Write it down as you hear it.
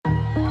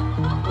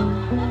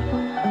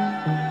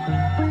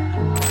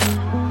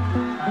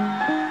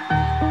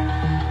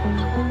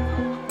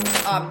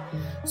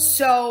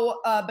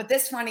but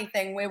this funny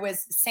thing, it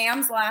was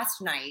Sam's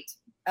last night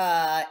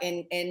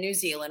in New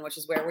Zealand, which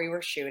is where we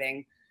were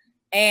shooting.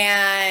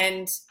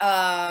 And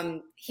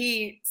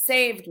he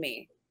saved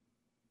me,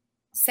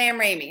 Sam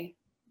Raimi,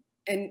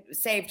 and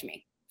saved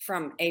me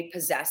from a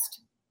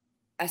possessed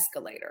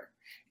escalator.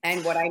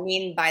 And what I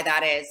mean by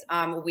that is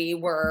we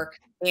were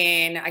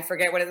in, I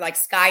forget what it's like,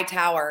 Sky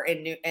Tower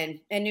in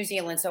New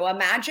Zealand. So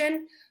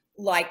imagine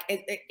like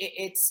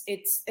it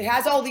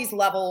has all these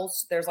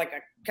levels. There's like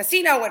a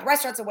casino and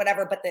restaurants and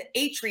whatever, but the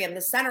atrium,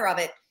 the center of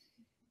it,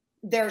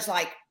 there's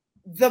like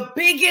the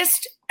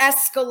biggest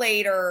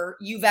escalator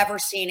you've ever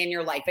seen in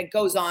your life. It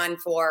goes on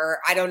for,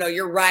 I don't know,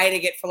 you're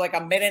riding it for like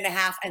a minute and a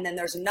half. And then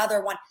there's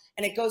another one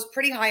and it goes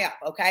pretty high up.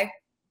 Okay.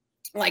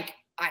 Like,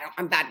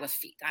 I'm bad with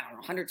feet. I don't know,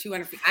 100,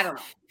 200 feet. I don't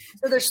know.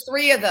 So there's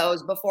 3 of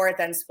those before it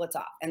then splits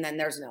off. And then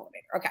there's an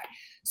elevator. Okay.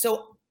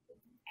 So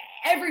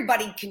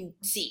everybody can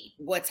see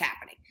what's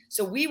happening.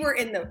 So we were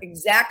in the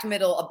exact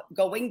middle of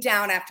going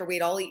down after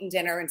we'd all eaten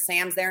dinner, and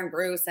Sam's there, and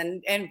Bruce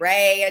and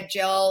Ray and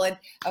Jill. And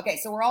okay,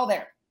 so we're all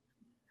there.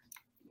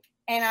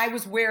 And I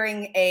was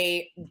wearing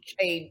a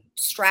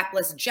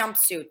strapless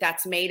jumpsuit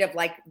that's made of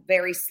like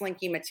very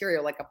slinky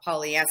material, like a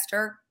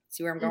polyester.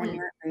 See where I'm going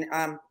here?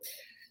 And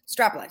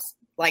strapless,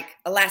 like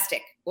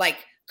elastic, like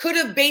could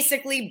have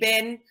basically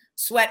been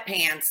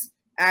sweatpants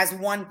as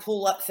one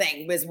pull-up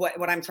thing was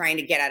what I'm trying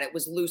to get at. It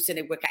was loose and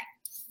okay.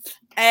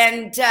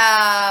 And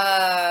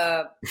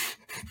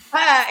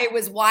it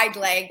was wide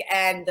leg,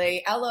 and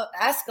the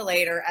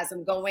escalator, as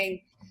I'm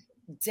going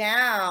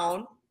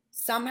down,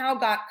 somehow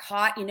got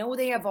caught. You know,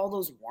 they have all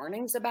those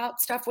warnings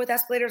about stuff with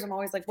escalators. I'm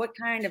always like, what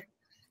kind of,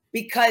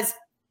 because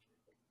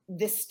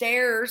the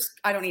stairs,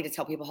 I don't need to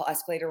tell people how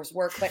escalators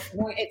work, but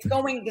it's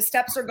going, the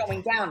steps are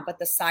going down, but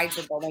the sides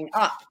are going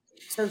up.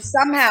 So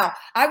somehow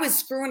I was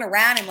screwing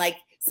around and like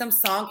some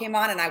song came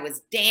on and I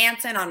was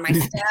dancing on my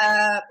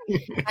step.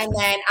 And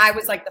then I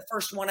was like the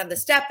first one of the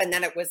step. And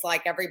then it was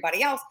like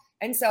everybody else.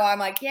 And so I'm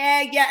like,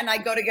 yeah. And I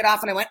go to get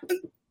off and I went,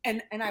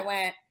 and I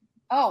went,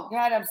 oh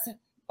God,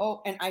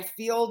 and I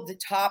feel the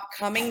top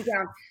coming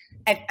down.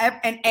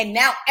 And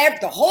now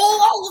the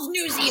whole of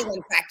New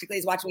Zealand practically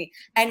is watching me.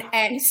 And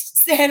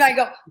I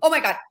go, oh my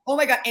God.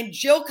 And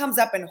Jill comes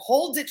up and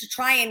holds it to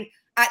try and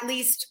at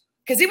least,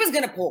 because it was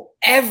going to pull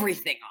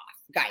everything off.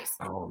 Guys.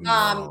 Oh,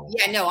 no.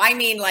 Yeah, no, I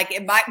mean, like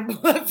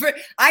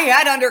I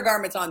had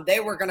undergarments on. They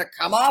were going to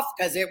come off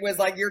because it was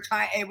like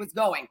it was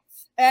going.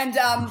 And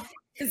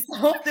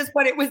so at this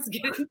point, it was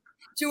getting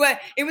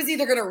it was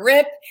either going to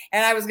rip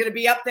and I was going to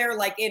be up there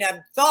like in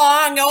a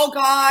thong. Oh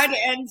God.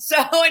 And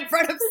so in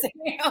front of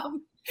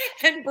Sam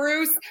and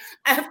Bruce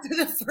after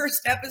the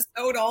first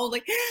episode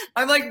only,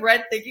 I'm like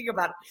red thinking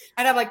about it.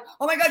 And I'm like,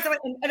 oh my God.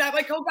 And I'm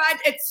like, oh God,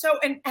 it's so,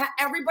 and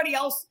everybody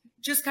else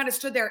just kind of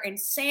stood there, and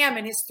Sam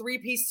in his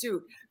 3-piece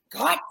suit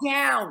got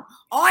down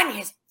on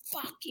his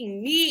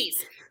fucking knees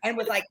and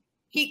was like,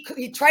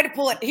 he tried to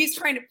pull it. He's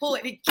trying to pull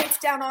it. He gets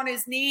down on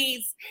his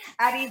knees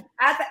and he's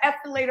at the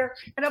escalator.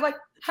 And I'm like,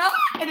 how?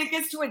 And it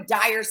gets to a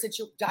dire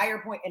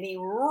point and he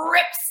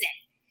rips it.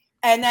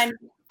 And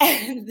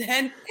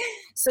then,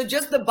 so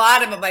just the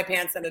bottom of my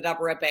pants ended up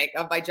ripping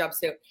of my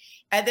jumpsuit.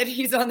 And then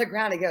he's on the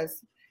ground. He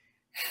goes,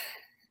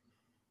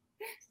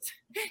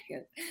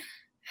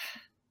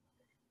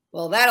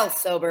 well, that'll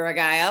sober a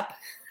guy up.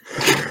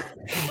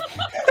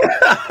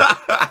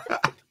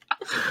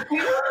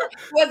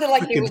 It wasn't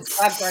like he was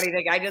drugged or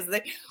anything. I just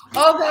think,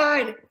 oh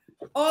God.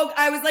 Oh,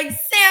 I was like,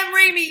 Sam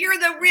Raimi, you're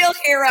the real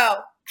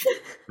hero.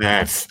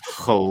 That's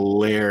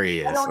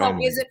hilarious. I don't know.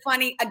 Is it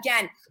funny?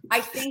 Again,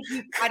 I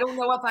don't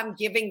know if I'm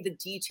giving the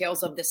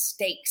details of the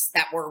stakes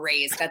that were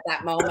raised at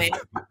that moment.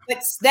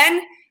 But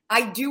then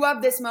I do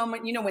have this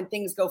moment, you know, when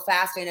things go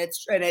fast and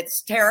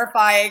it's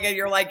terrifying and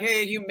you're like,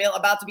 hey,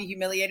 about to be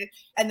humiliated.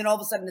 And then all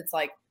of a sudden it's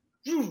like,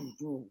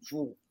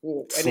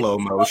 slow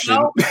motion.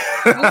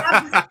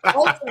 I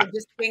have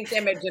this distinct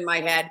image in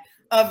my head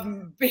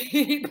of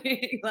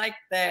being like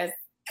this.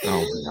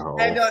 Oh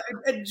no!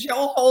 And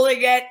Joe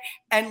holding it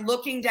and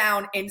looking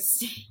down and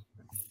seeing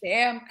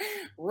Sam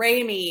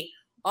Raimi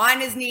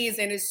on his knees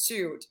in his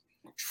suit,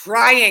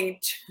 trying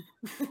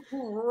to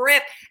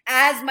rip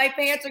as my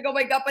pants are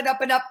going up and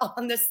up and up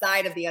on the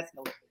side of the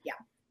escalator. Yeah,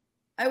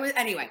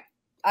 anyway.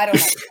 I don't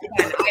know.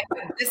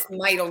 This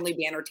might only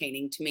be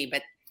entertaining to me,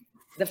 but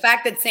the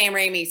fact that Sam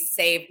Raimi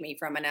saved me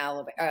from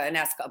a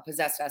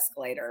possessed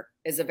escalator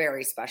is a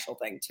very special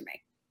thing to me.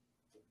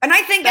 And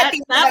I think that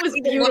was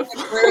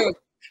beautiful.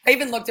 I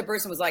even looked at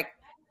Bruce and was like,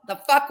 the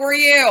fuck were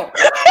you?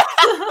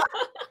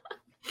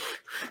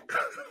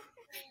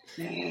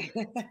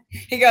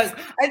 He goes,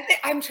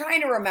 I'm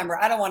trying to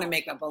remember. I don't want to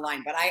make up a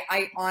line, but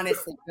I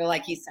honestly feel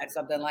like he said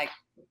something like,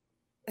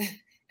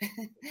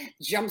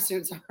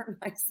 jumpsuits are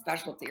my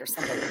specialty or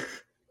something.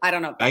 I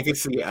don't know. I could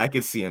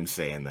see him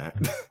saying that.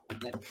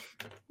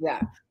 Yeah.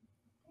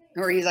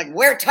 Or he's like,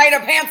 wear tighter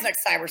pants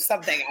next time or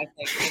something. I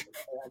think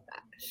like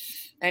that.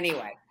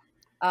 Anyway.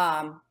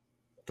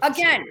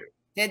 Again,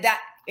 did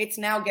that it's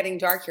now getting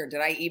dark here.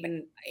 Did I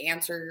even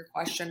answer your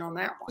question on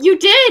that one? You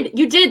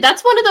did.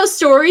 That's one of those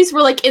stories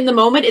where, like, in the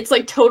moment, it's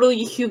like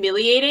totally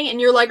humiliating,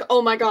 and you're like,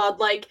 oh my god,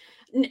 like,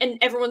 and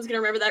everyone's gonna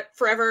remember that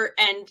forever,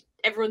 and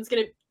everyone's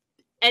gonna,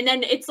 and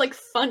then it's like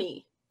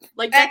funny.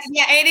 Like, that's,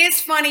 yeah, it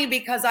is funny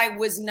because I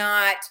was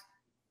not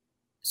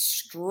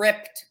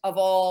stripped of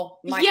all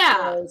my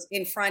clothes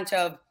in front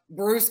of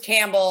Bruce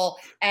Campbell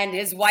and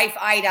his wife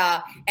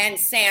Ida and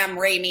Sam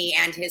Raimi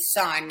and his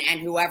son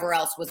and whoever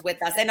else was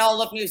with us and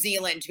all of New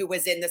Zealand who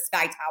was in the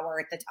Sky Tower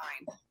at the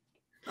time.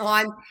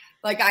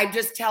 I'm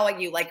just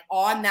telling you, like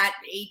on that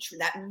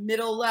that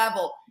middle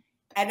level,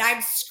 and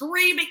I'm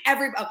screaming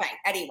okay,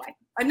 anyway,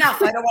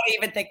 enough. I don't want to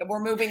even think.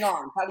 We're moving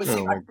on. I was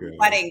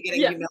sweating,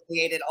 getting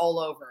humiliated all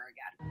over again.